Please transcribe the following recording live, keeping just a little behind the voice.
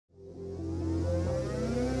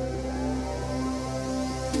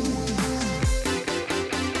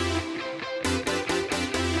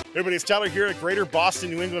Everybody, it's Tyler here at Greater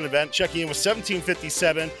Boston, New England event, checking in with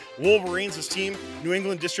 1757 Wolverines, this team, New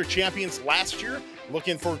England District Champions last year.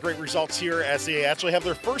 Looking for great results here as they actually have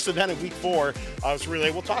their first event in week 4. It's relay.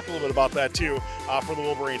 We'll talk a little bit about that too for the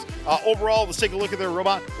Wolverines. Overall, let's take a look at their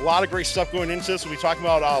robot. A lot of great stuff going into this. We'll be talking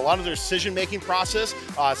about a lot of their decision-making process,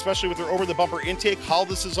 especially with their over-the-bumper intake, how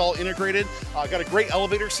this is all integrated. Got a great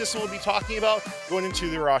elevator system we'll be talking about, going into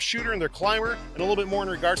their shooter and their climber, and a little bit more in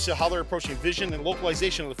regards to how they're approaching vision and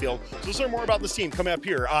localization of the field. So let's learn more about this team coming up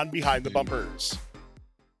here on Behind the Bumpers.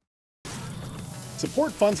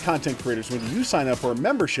 Support funds content creators when you sign up for a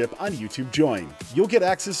membership on YouTube Join. You'll get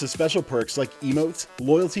access to special perks like emotes,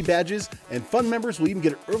 loyalty badges, and fund members will even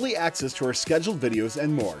get early access to our scheduled videos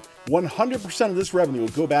and more. 100% of this revenue will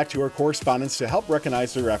go back to our correspondents to help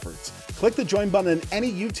recognize their efforts. Click the join button in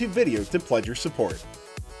any YouTube video to pledge your support.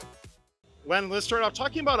 Len, let's start off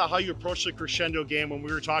talking about how you approach the Crescendo game. When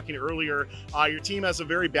we were talking earlier, your team has a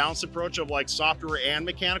very balanced approach of like software and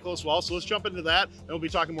mechanical as well. So let's jump into that, and we'll be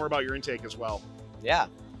talking more about your intake as well. Yeah.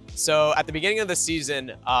 So at the beginning of the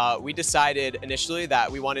season, we decided initially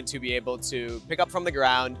that we wanted to be able to pick up from the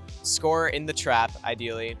ground, score in the trap,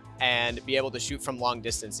 ideally, and be able to shoot from long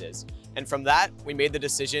distances. And from that, we made the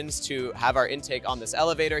decisions to have our intake on this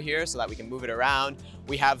elevator here so that we can move it around.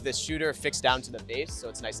 We have this shooter fixed down to the base, so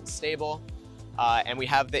it's nice and stable. And we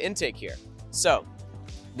have the intake here. So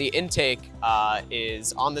the intake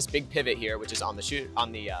is on this big pivot here, which is on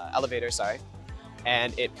the elevator, sorry.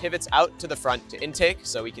 And it pivots out to the front to intake,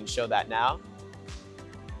 so we can show that now.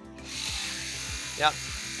 Yep.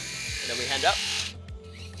 And then we hand up.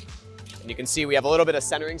 And you can see we have a little bit of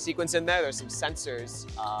centering sequence in there. There's some sensors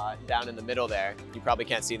down in the middle there. You probably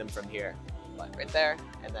can't see them from here, but right there,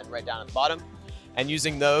 and then right down at the bottom. And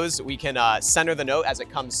using those, we can center the note as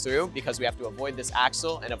it comes through because we have to avoid this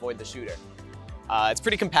axle and avoid the shooter. It's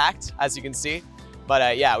pretty compact, as you can see.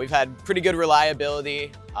 But yeah, we've had pretty good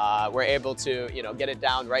reliability. We're able to, get it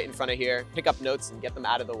down right in front of here, pick up notes and get them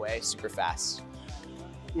out of the way super fast.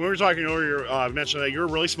 When we were talking earlier, I mentioned that you're a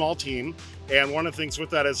really small team. And one of the things with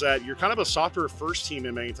that is that you're kind of a software first team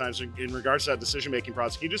in many times in regards to that decision-making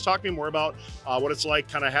process. Can you just talk to me more about what it's like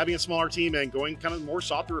kind of having a smaller team and going kind of more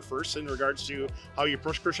software first in regards to how you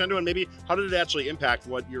approach Crescendo, and maybe how did it actually impact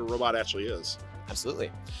what your robot actually is?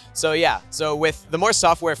 Absolutely. So yeah, so with the more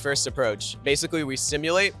software first approach, basically we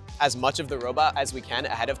simulate as much of the robot as we can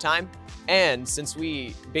ahead of time. And since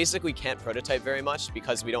we basically can't prototype very much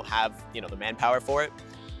because we don't have, the manpower for it,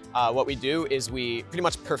 what we do is we pretty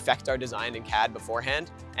much perfect our design in CAD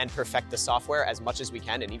beforehand and perfect the software as much as we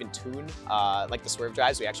can, and even tune, like the swerve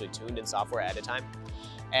drives, we actually tuned in software ahead of time.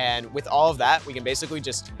 And with all of that, we can basically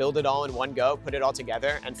just build it all in one go, put it all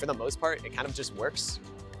together, and for the most part, it kind of just works.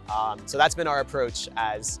 So that's been our approach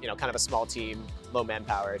as, kind of a small team, low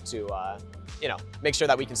manpower to, make sure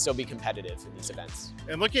that we can still be competitive in these events.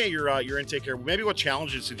 And looking at your intake here, maybe what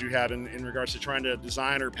challenges did you have in regards to trying to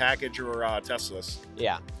design or package or test this?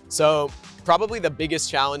 Yeah, so probably the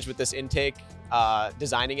biggest challenge with this intake,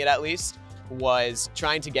 designing it at least, was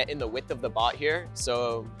trying to get in the width of the bot here.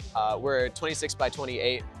 So we're 26 by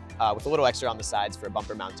 28 with a little extra on the sides for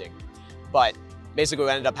bumper mounting. But basically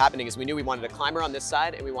what ended up happening is we knew we wanted a climber on this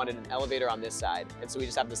side and we wanted an elevator on this side. And so we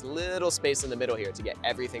just have this little space in the middle here to get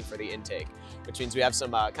everything for the intake, which means we have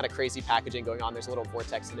some kind of crazy packaging going on. There's a little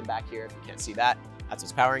vortex in the back here. If you can't see that, that's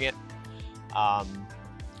what's powering it.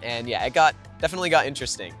 And yeah, it definitely got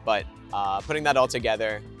interesting, but putting that all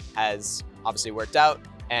together has obviously worked out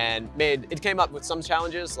and it came up with some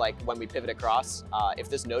challenges, like when we pivot across, if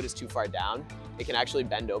this node is too far down, it can actually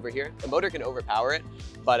bend over here. The motor can overpower it,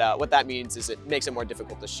 but what that means is it makes it more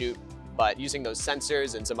difficult to shoot. But using those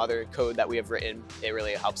sensors and some other code that we have written, it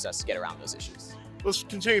really helps us get around those issues. Let's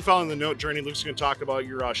continue following the note journey. Luke's going to talk about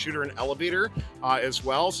your shooter and elevator as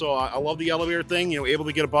well. So I love the elevator thing. Able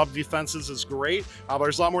to get above defenses is great, but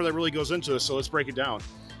there's a lot more that really goes into this. So let's break it down.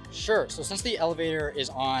 Sure. So since the elevator is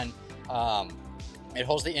on, it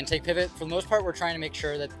holds the intake pivot. For the most part, we're trying to make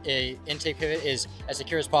sure that a intake pivot is as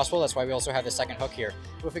secure as possible. That's why we also have the second hook here.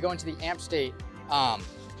 But if we go into the amp state,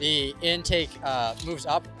 the intake moves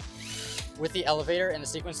up with the elevator, and the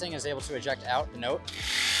sequencing is able to eject out the note.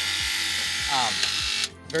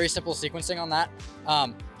 Very simple sequencing on that.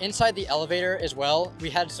 Inside the elevator as well, we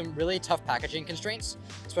had some really tough packaging constraints,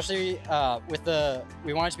 especially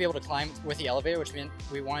we wanted to be able to climb with the elevator, which meant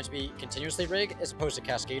we wanted to be continuously rigged as opposed to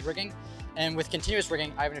cascade rigging. And with continuous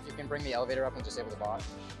rigging, Ivan, if you can bring the elevator up and disable the bot.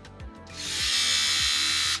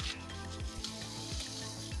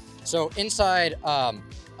 So inside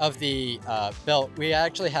of the belt, we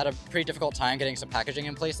actually had a pretty difficult time getting some packaging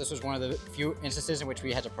in place. This was one of the few instances in which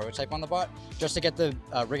we had to prototype on the bot just to get the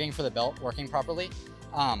rigging for the belt working properly.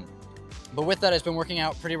 But with that, it's been working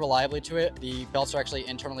out pretty reliably to it. The belts are actually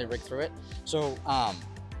internally rigged through it. So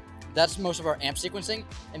that's most of our amp sequencing.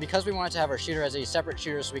 And because we wanted to have our shooter as a separate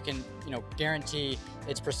shooter so we can, guarantee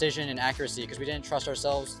its precision and accuracy, because we didn't trust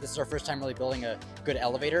ourselves. This is our first time really building a good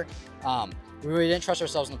elevator. We really didn't trust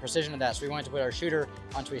ourselves in the precision of that, so we wanted to put our shooter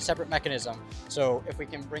onto a separate mechanism. So if we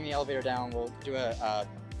can bring the elevator down, we'll do a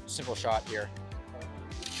simple shot here.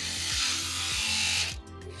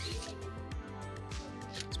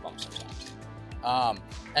 Let's bump some sound.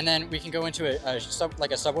 And then we can go into a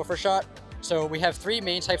subwoofer shot. So we have three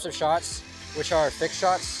main types of shots, which are fixed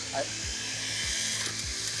shots.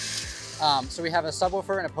 So we have a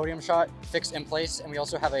subwoofer and a podium shot fixed in place, and we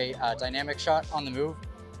also have a dynamic shot on the move.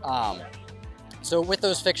 So with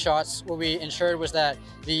those fixed shots, what we ensured was that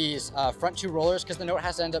these front two rollers, because the note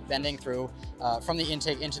has to end up bending through from the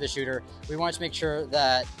intake into the shooter, we wanted to make sure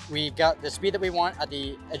that we got the speed that we want at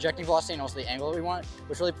the ejecting velocity and also the angle that we want,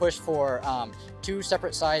 which really pushed for two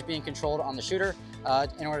separate sides being controlled on the shooter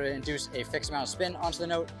in order to induce a fixed amount of spin onto the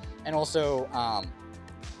note, and also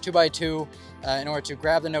 2x2 in order to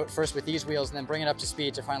grab the note first with these wheels and then bring it up to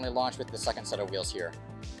speed to finally launch with the second set of wheels here.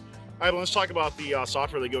 All right, let's talk about the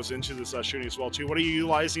software that goes into this shooting as well too. What are you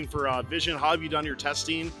utilizing for vision? How have you done your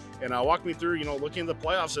testing? And walk me through, looking at the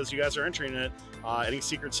playoffs as you guys are entering it, any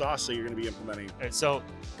secret sauce that you're going to be implementing. Okay, so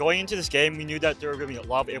going into this game, we knew that there were going to be a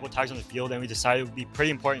lot of able tags on the field, and we decided it would be pretty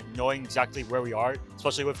important knowing exactly where we are,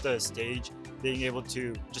 especially with the stage, being able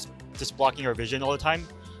to just blocking our vision all the time.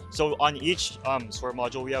 So on each swerve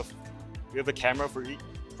module, we have a camera for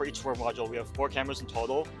each swerve module. We have 4 cameras in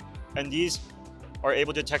total, and these are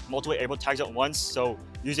able to detect multiple able tags at once. So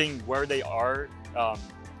using where they are,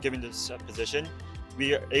 given this position,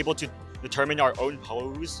 we are able to determine our own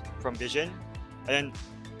pose from vision. And then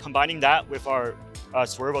combining that with our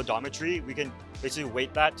swerve odometry, we can basically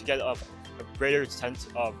weight that to get a greater sense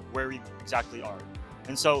of where we exactly are.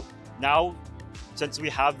 And so now, since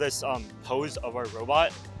we have this pose of our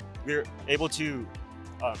robot, we're able to,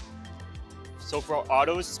 so for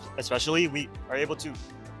autos especially, we are able to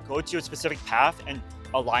go to a specific path and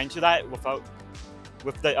align to that with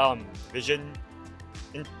the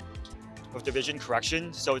vision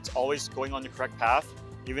correction. So it's always going on the correct path,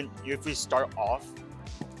 even if we start off.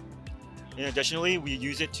 And additionally, we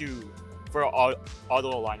use it for auto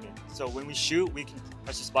alignment. So when we shoot, we can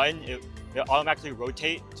press this button, it automatically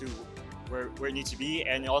rotate to where it needs to be,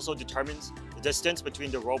 and it also determines the distance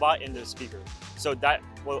between the robot and the speaker. So that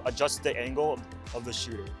will adjust the angle of the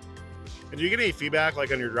shooter. And do you get any feedback like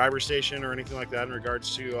on your driver station or anything like that in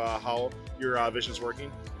regards to how your vision's working?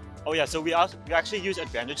 Oh yeah, so we actually use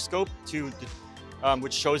Advantage Scope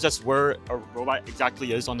which shows us where a robot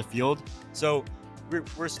exactly is on the field. So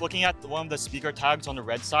we're looking at one of the speaker tags on the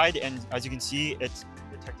red side, and as you can see, it's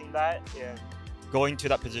detecting that and going to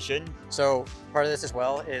that position. So part of this as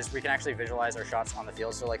well is we can actually visualize our shots on the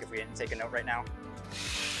field. So like if we take a note right now.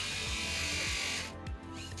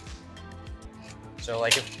 So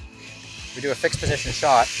like if we do a fixed position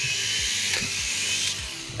shot,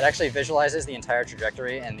 it actually visualizes the entire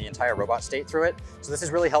trajectory and the entire robot state through it. So this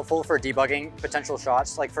is really helpful for debugging potential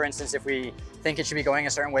shots. Like for instance, if we think it should be going a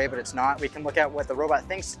certain way, but it's not, we can look at what the robot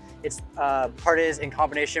thinks its part is in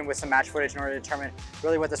combination with some match footage in order to determine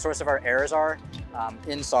really what the source of our errors are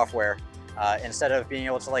in software, instead of being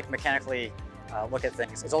able to like mechanically look at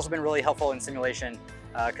things. It's also been really helpful in simulation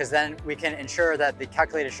because then we can ensure that the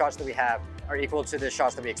calculated shots that we have are equal to the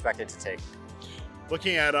shots that we expected to take.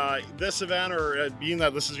 Looking at this event, or being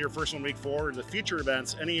that this is your first one week 4, or the future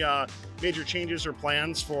events, any major changes or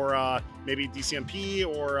plans for maybe DCMP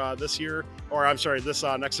or this year, or I'm sorry, this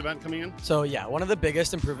next event coming in? So yeah, one of the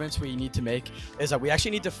biggest improvements we need to make is that we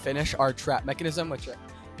actually need to finish our trap mechanism,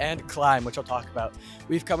 and climb, which I'll talk about.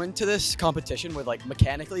 We've come into this competition with like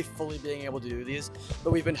mechanically fully being able to do these, but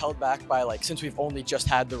we've been held back by since we've only just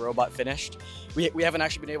had the robot finished, we haven't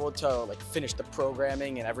actually been able to finish the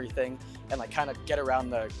programming and everything and kind of get around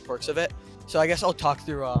the quirks of it. So I guess I'll talk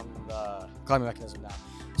through the climbing mechanism now.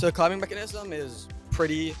 So the climbing mechanism is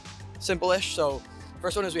pretty simple-ish. So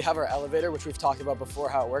first one is we have our elevator, which we've talked about before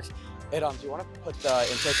how it works. Do you want to put the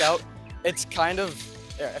intake out? It's kind of,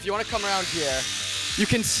 if you want to come around here, you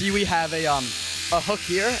can see we have a hook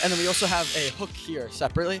here, and then we also have a hook here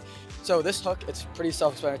separately. So this hook, it's pretty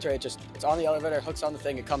self-explanatory. It's on the elevator, hooks on the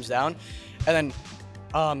thing, it comes down. And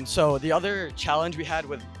then, so the other challenge we had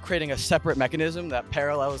with creating a separate mechanism that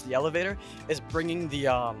parallels the elevator is bringing the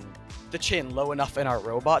chain low enough in our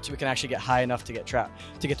robot so we can actually get high enough to get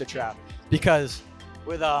to trap. Because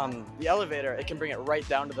with the elevator, it can bring it right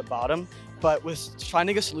down to the bottom. But with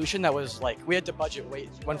finding a solution that was like, we had to budget weight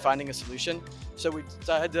when finding a solution. So we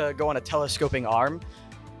decided to go on a telescoping arm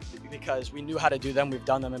because we knew how to do them. We've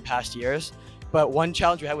done them in past years. But one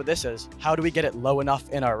challenge we had with this is, how do we get it low enough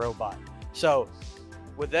in our robot? So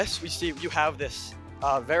with this, we see you have this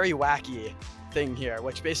very wacky thing here,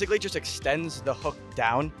 which basically just extends the hook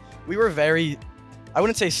down. We were very, I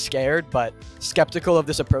wouldn't say scared, but skeptical of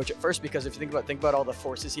this approach at first, because if you think about all the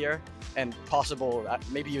forces here and possible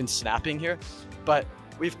maybe even snapping here. But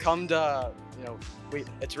we've come to,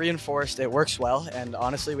 it's reinforced, it works well, and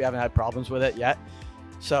honestly, we haven't had problems with it yet.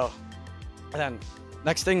 So, and then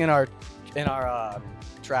next thing in our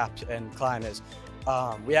trap and climb is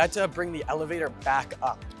we had to bring the elevator back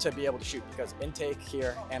up to be able to shoot, because intake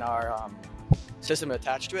here and our system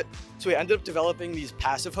attached to it. So we ended up developing these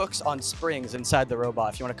passive hooks on springs inside the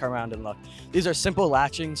robot, if you want to come around and look. These are simple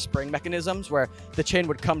latching spring mechanisms where the chain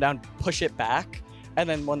would come down, push it back, and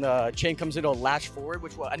then when the chain comes in, it'll latch forward,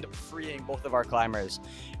 which will end up freeing both of our climbers.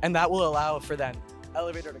 And that will allow for then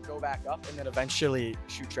elevator to go back up and then eventually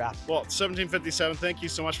shoot trap. Well, 1757, thank you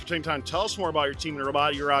so much for taking time to tell us more about your team and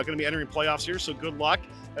robot. You're going to be entering playoffs here, so good luck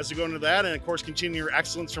as you go into that, and of course continue your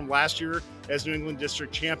excellence from last year as New England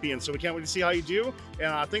District Champion. So we can't wait to see how you do,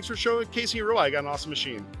 and thanks for showcasing your robot. You got an awesome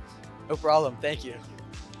machine. No problem, thank you.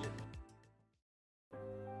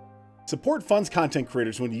 Support funds content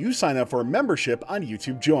creators when you sign up for a membership on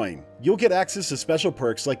YouTube Join. You'll get access to special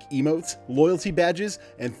perks like emotes, loyalty badges,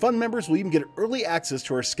 and fund members will even get early access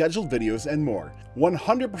to our scheduled videos and more.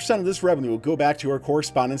 100% of this revenue will go back to our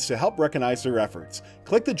correspondents to help recognize their efforts.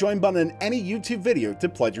 Click the join button in any YouTube video to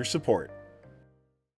pledge your support.